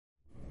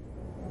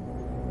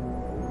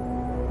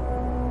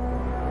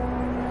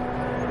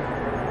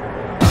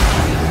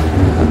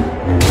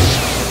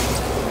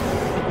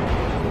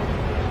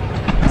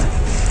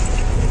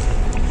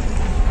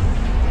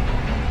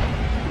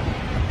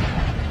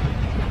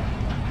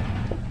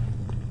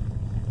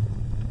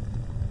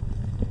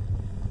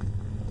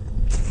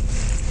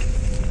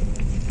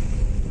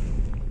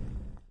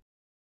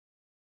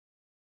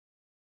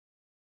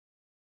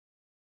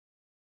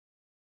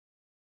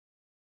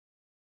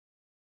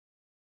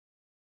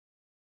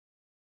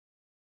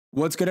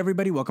What's good,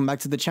 everybody? Welcome back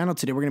to the channel.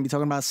 Today we're going to be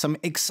talking about some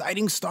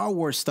exciting Star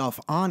Wars stuff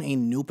on a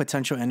new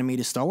potential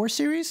animated Star Wars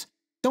series.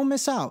 Don't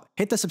miss out.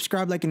 Hit the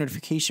subscribe, like, and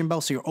notification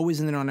bell so you're always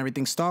in the know on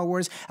everything Star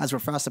Wars as we're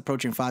fast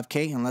approaching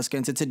 5K. And let's get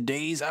into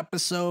today's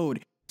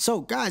episode.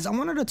 So guys, I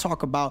wanted to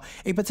talk about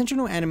a potential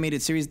new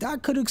animated series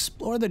that could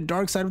explore the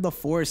dark side of the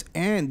Force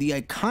and the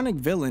iconic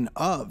villain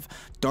of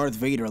Darth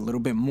Vader a little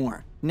bit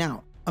more.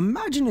 Now,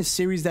 imagine a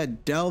series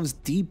that delves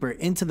deeper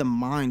into the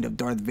mind of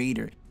Darth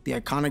Vader, the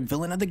iconic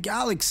villain of the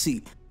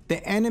galaxy.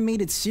 The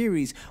animated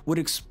series would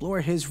explore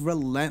his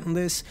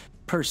relentless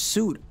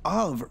pursuit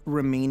of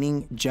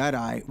remaining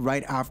Jedi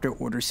right after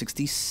Order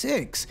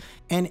 66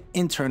 and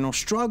internal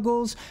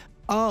struggles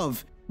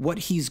of what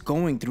he's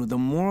going through, the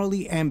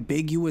morally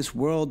ambiguous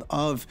world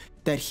of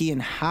that he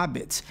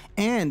inhabits,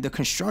 and the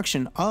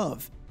construction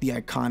of the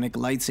iconic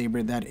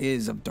lightsaber that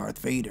is of Darth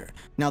Vader.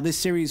 Now, this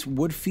series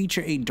would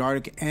feature a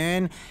dark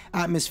and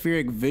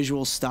atmospheric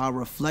visual style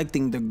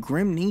reflecting the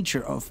grim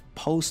nature of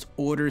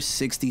post-Order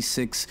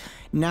 66.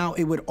 Now,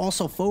 it would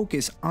also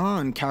focus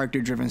on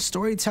character-driven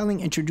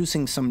storytelling,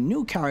 introducing some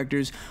new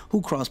characters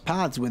who cross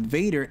paths with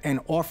Vader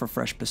and offer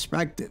fresh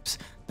perspectives.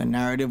 The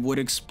narrative would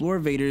explore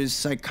Vader's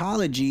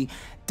psychology,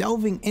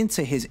 delving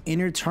into his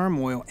inner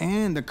turmoil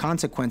and the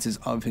consequences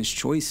of his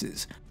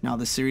choices. Now,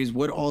 the series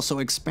would also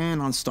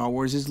expand on Star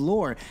Wars'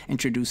 lore,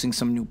 introducing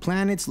some new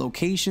planets,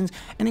 locations,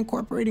 and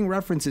incorporating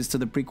references to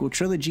the prequel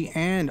trilogy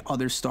and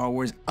other Star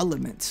Wars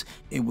elements.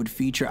 It would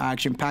feature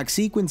action-packed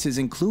sequences,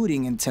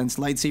 including intense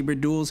lightsaber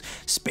duels,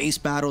 space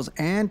battles,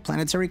 and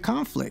planetary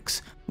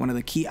conflicts. One of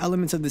the key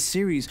elements of the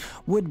series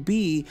would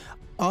be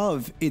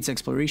of its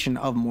exploration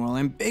of moral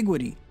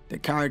ambiguity. The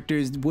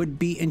characters would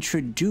be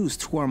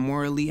introduced who are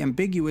morally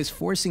ambiguous,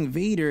 forcing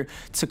Vader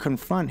to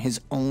confront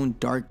his own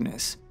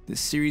darkness.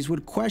 This series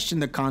would question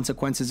the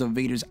consequences of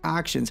Vader's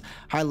actions,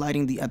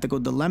 highlighting the ethical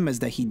dilemmas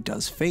that he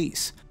does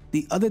face.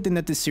 The other thing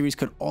that this series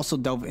could also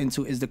delve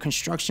into is the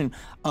construction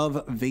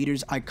of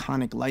Vader's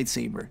iconic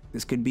lightsaber.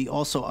 This could be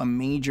also a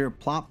major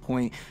plot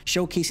point,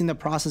 showcasing the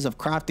process of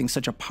crafting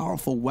such a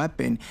powerful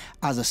weapon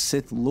as a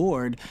Sith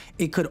Lord.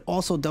 It could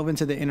also delve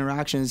into the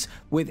interactions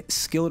with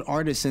skilled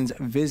artisans,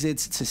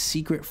 visits to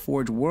secret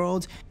forge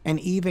worlds, and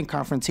even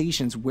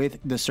confrontations with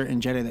the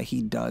certain Jedi that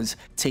he does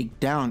take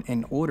down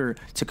in order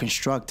to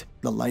construct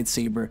the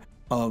lightsaber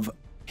of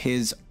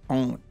his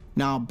own.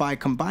 Now, by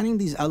combining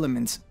these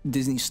elements,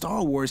 Disney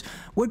Star Wars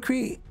would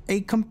create a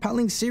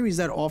compelling series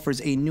that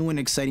offers a new and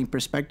exciting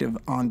perspective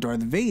on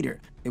Darth Vader.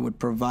 It would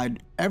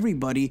provide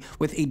everybody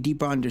with a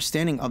deeper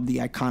understanding of the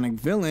iconic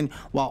villain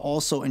while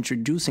also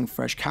introducing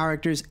fresh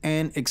characters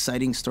and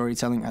exciting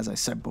storytelling, as I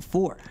said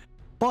before.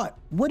 But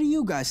what do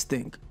you guys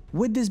think?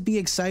 Would this be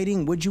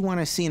exciting? Would you want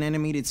to see an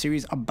animated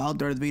series about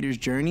Darth Vader's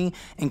journey,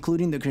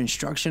 including the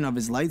construction of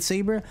his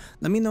lightsaber?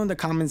 Let me know in the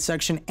comments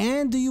section.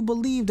 And do you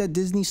believe that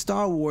Disney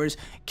Star Wars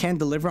can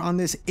deliver on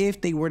this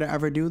if they were to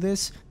ever do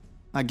this?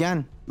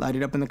 Again, light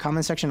it up in the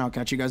comment section. I'll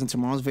catch you guys in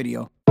tomorrow's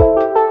video.